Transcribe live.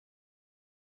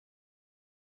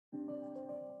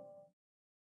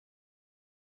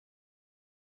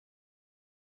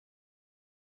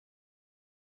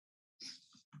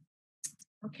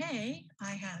Okay,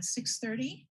 I have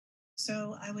 6:30.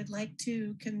 So I would like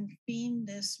to convene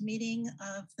this meeting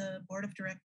of the Board of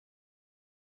Directors.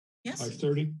 Yes,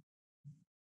 5:30.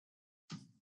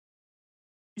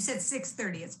 You said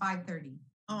 6:30, it's 5:30.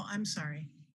 oh, I'm sorry.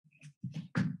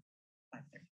 5:30.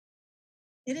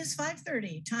 It is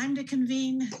 5:30. Time to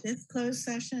convene this closed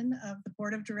session of the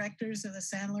Board of Directors of the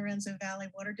San Lorenzo Valley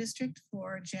Water District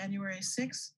for January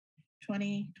 6,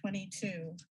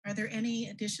 2022. Are there any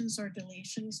additions or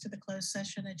deletions to the closed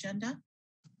session agenda?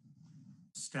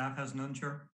 Staff has none,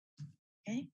 Chair.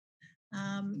 Okay.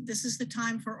 This is the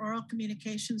time for oral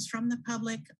communications from the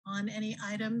public on any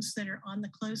items that are on the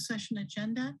closed session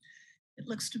agenda. It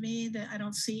looks to me that I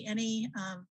don't see any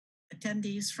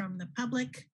attendees from the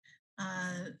public.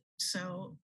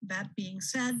 So that being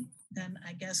said, then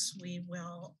I guess we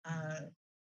will,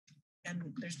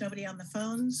 and there's nobody on the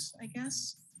phones, I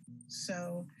guess.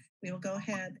 So we will go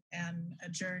ahead and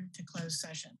adjourn to closed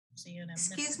session. See you in a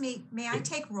minute. Excuse me, may I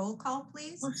take roll call,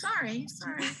 please? Oh, sorry.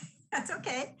 That's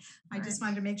okay. I just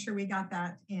wanted to make sure we got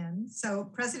that in. So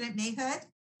President Mayhood?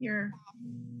 Here.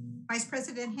 Vice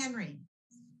President Henry?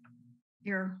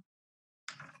 Here.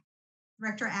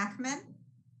 Director Ackman?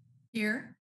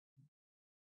 Here.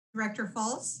 Director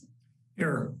Fultz?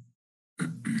 Here.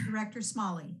 Director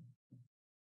Smalley?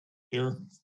 Here.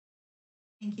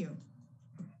 Thank you.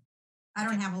 I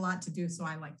don't have a lot to do, so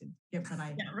I like to get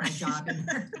my job in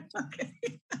here.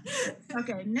 Okay.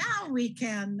 Okay, now we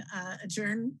can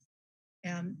adjourn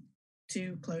and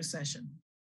to closed session.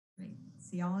 Great.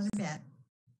 See y'all in a bit.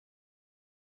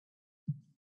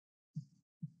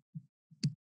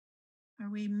 Are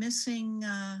we missing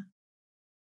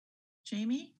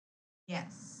Jamie?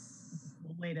 Yes.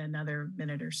 We'll wait another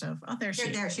minute or so. Oh, there she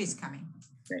is. There, she's coming.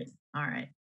 Great. All right.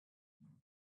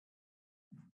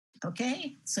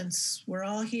 Okay, since we're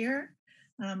all here,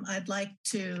 I'd like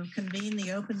to convene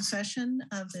the open session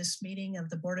of this meeting of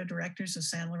the Board of Directors of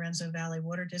San Lorenzo Valley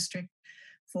Water District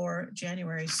for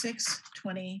January 6,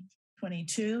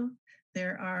 2022.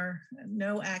 There are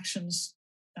no actions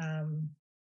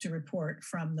to report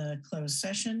from the closed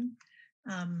session.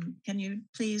 Can you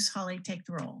please, Holly, take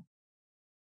the roll?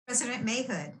 President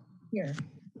Mayhood? Here.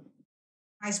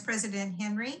 Vice President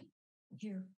Henry?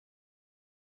 Here.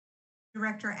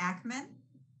 Director Ackman?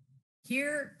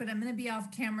 Here, but I'm going to be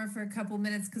off camera for a couple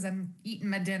minutes because I'm eating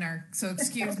my dinner. So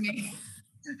excuse me.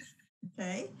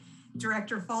 Okay.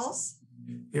 Director Fultz?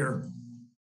 Here.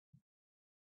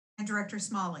 And Director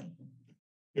Smalley?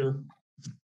 Here.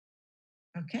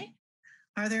 Okay.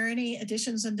 Are there any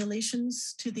additions and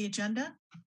deletions to the agenda?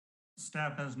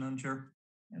 Staff has none, Chair.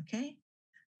 Okay.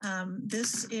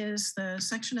 This is the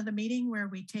section of the meeting where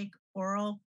we take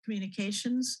oral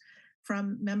communications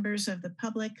from members of the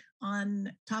public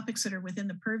on topics that are within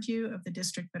the purview of the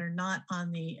district but are not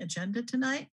on the agenda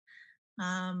tonight.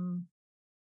 When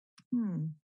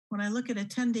I look at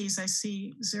attendees, I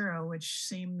see 0, which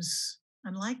seems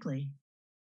unlikely.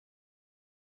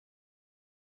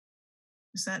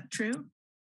 Is that true?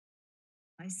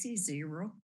 I see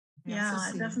 0. Yeah,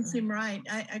 it doesn't seem right.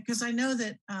 Because I know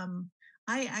that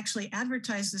I actually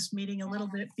advertised this meeting a little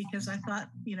bit because I thought,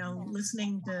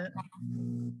 listening to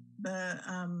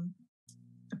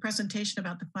the presentation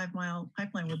about the 5-mile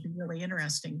pipeline would be really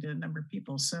interesting to a number of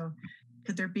people. So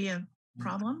could there be a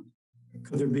problem?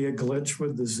 Could there be a glitch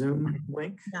with the Zoom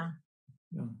link? Yeah.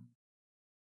 Yeah.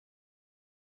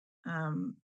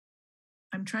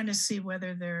 I'm trying to see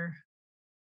whether they're.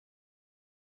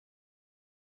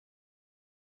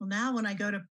 Well, now when I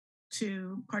go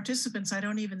to participants, I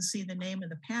don't even see the name of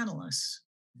the panelists,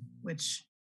 which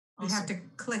you have to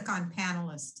click on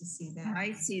panelists to see that.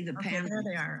 I see the okay, panel. there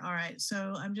they are. All right.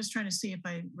 So I'm just trying to see if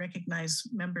I recognize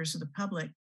members of the public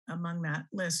among that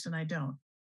list, and I don't.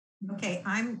 Okay,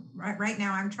 I'm right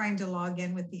now I'm trying to log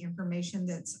in with the information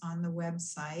that's on the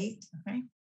website. Okay.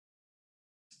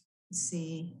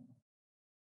 See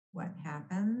what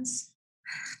happens.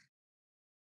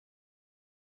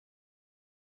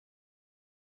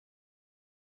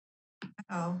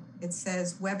 Oh, it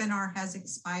says webinar has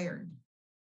expired.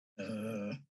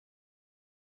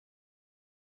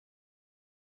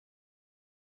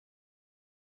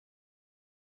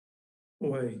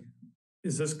 Boy,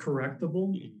 is this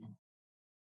correctable?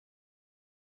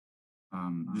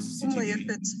 This is Only if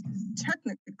it's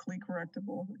technically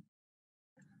correctable.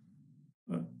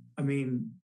 I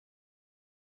mean,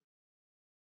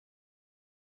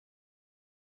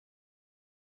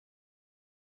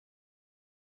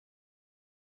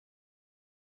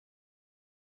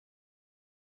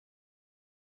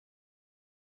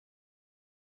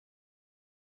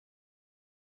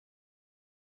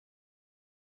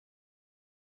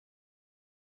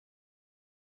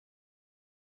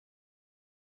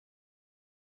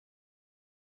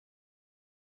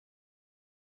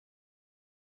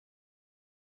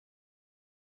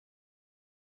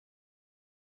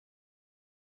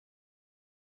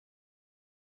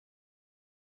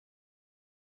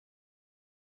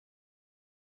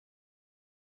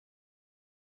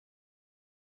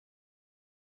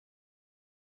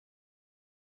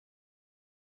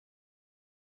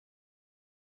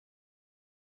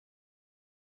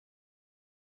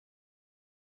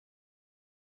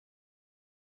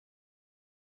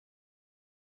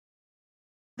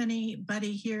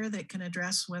 Anybody here that can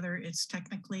address whether it's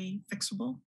technically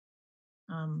fixable?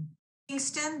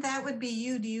 Kingston, that would be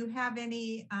you. Do you have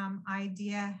any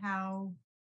idea how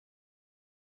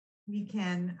we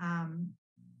can allow?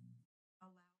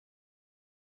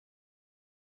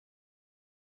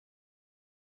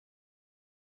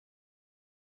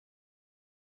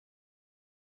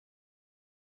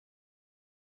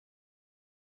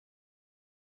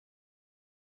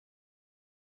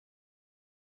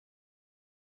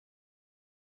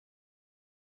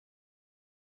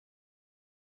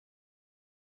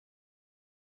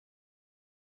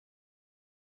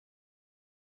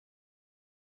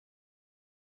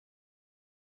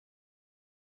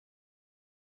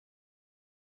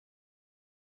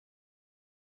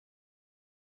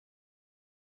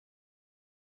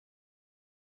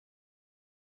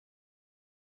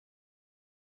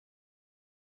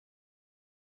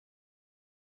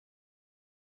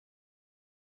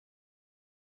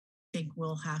 Think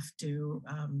we'll have to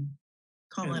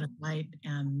call it a night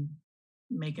and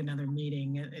make another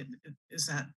meeting. Does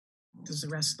the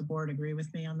rest of the board agree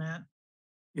with me on that?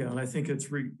 Yeah, and I think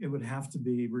it would have to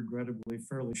be regrettably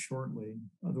fairly shortly.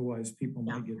 Otherwise, people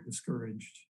might get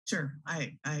discouraged. Sure,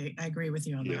 I agree with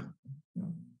you on that. Yeah.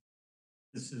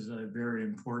 This is a very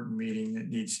important meeting that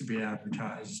needs to be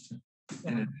advertised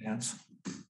in advance.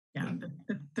 Yeah,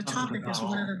 the topic is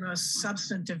one of the most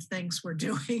substantive things we're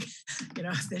doing,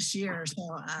 this year.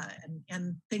 So,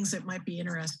 and things that might be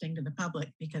interesting to the public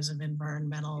because of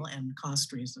environmental and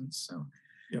cost reasons. So,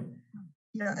 yep.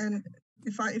 Yeah, and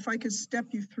if I could step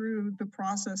you through the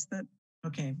process that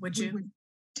would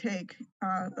take.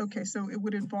 Okay, so it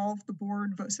would involve the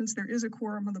board, but since there is a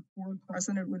quorum of the board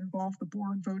present, it would involve the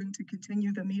board voting to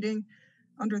continue the meeting.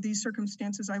 Under these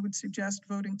circumstances, I would suggest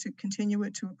voting to continue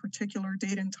it to a particular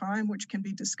date and time, which can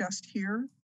be discussed here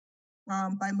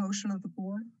by motion of the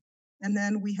board. And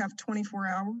then we have 24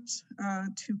 hours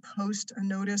to post a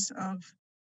notice of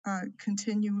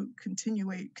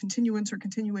continuance or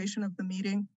continuation of the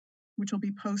meeting, which will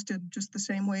be posted just the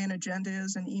same way an agenda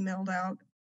is and emailed out.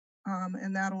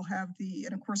 And that'll have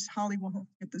and of course, Holly will have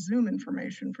to get the Zoom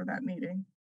information for that meeting.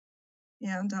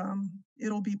 And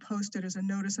it'll be posted as a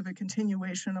notice of a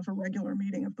continuation of a regular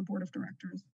meeting of the Board of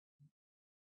Directors.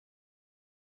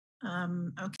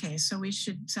 Okay, so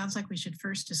sounds like we should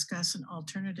first discuss an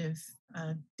alternative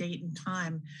date and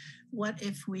time. What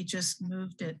if we just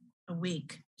moved it a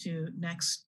week to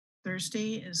next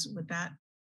Thursday? Would that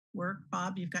work?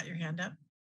 Bob, you've got your hand up.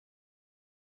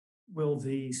 Will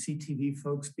the CTV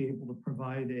folks be able to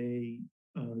provide a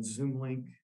Zoom link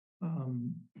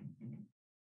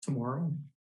tomorrow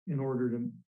in order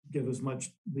to give as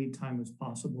much lead time as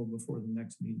possible before the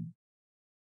next meeting?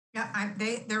 Yeah,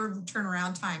 their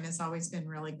turnaround time has always been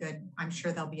really good. I'm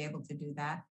sure they'll be able to do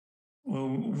that. Well,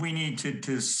 we need to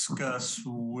discuss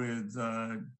with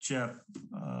Jeff,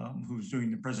 who's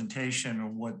doing the presentation,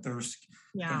 of what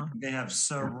they have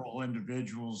several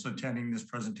individuals attending this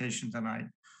presentation tonight.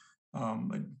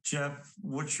 Jeff,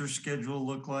 what's your schedule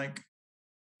look like?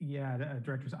 Yeah,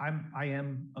 directors, I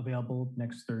am available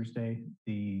next Thursday.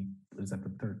 Is that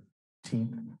the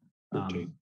 13th?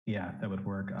 13th. Yeah, that would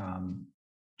work.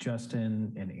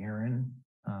 Justin and Aaron,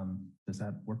 does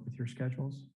that work with your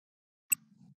schedules?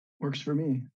 Works for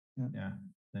me. Yeah.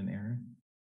 Then Aaron.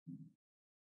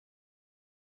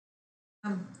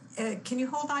 Can you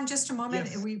hold on just a moment?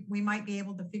 Yes. We might be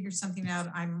able to figure something out.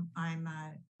 I'm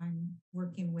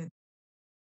working with.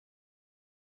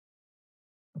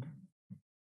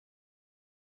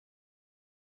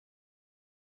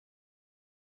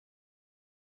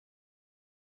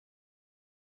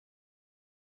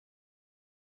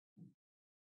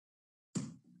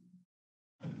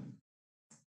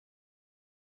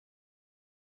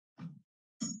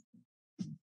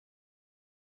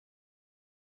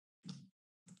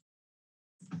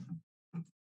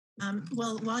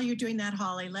 Well, while you're doing that,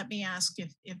 Holly, let me ask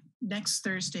if next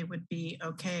Thursday would be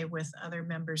okay with other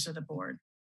members of the board.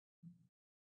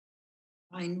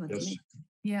 Fine with me.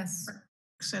 Yes.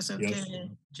 Says okay. Yes.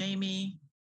 Jamie,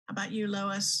 how about you,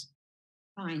 Lois?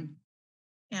 Fine.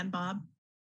 And Bob?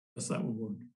 Yes, that would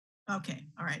work. Okay,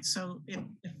 all right. So if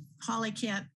Holly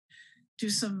can't do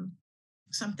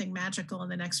something magical in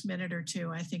the next minute or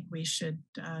two, I think we should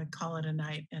call it a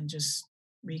night and just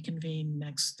reconvene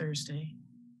next Thursday.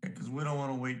 Because we don't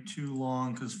want to wait too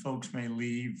long because folks may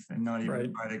leave and not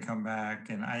even try to come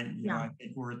back. And I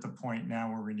think we're at the point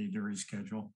now where we need to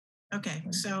reschedule. Okay,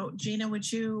 so Gina,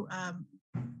 would you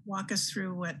walk us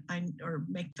through or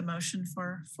make the motion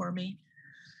for me?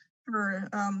 Sure.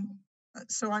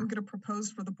 So I'm going to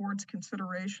propose for the board's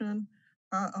consideration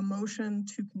a motion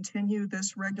to continue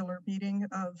this regular meeting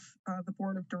of the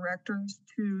Board of Directors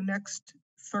to next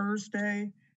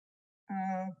Thursday.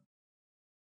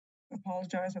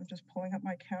 Apologize, I'm just pulling up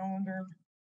my calendar.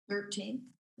 13th.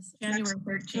 January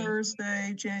Next 13th.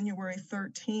 Thursday, January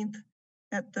 13th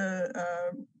at the,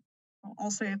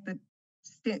 I'll say at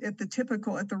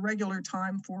the regular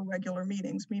time for regular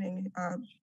meetings, meaning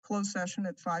closed session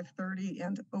at 5:30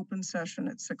 and open session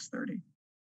at 6:30.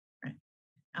 Right.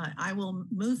 I will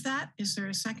move that. Is there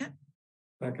a second?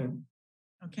 Second.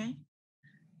 Okay.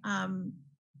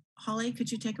 Holly,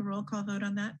 could you take a roll call vote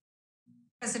on that?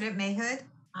 President Mayhood,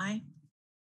 Aye.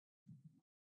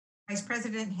 Vice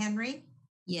President Henry,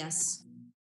 Yes.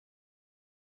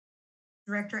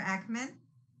 Director Ackerman,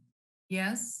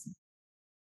 Yes.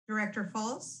 Director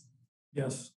Fultz,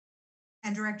 Yes.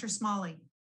 and Director Smalley.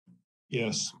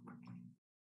 Yes.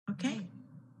 Okay. Thank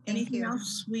Anything you.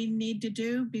 else we need to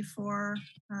do before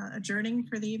adjourning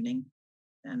for the evening?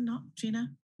 Then,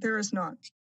 Gina? There is not.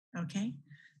 Okay.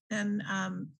 Then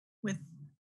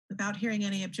without hearing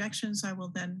any objections, I will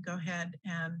then go ahead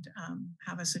and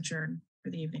have us adjourn for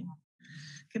the evening.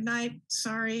 Good night.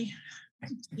 Sorry.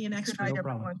 See you next Good night, week. No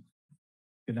problem. everyone.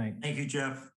 Good night. Thank you,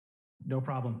 Jeff. No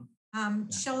problem.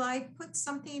 Shall I put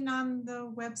something on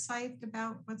the website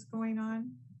about what's going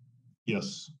on?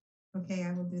 Yes. Okay,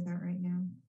 I will do that right now.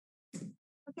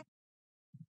 Okay,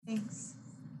 thanks.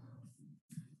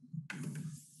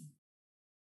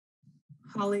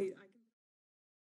 Holly, I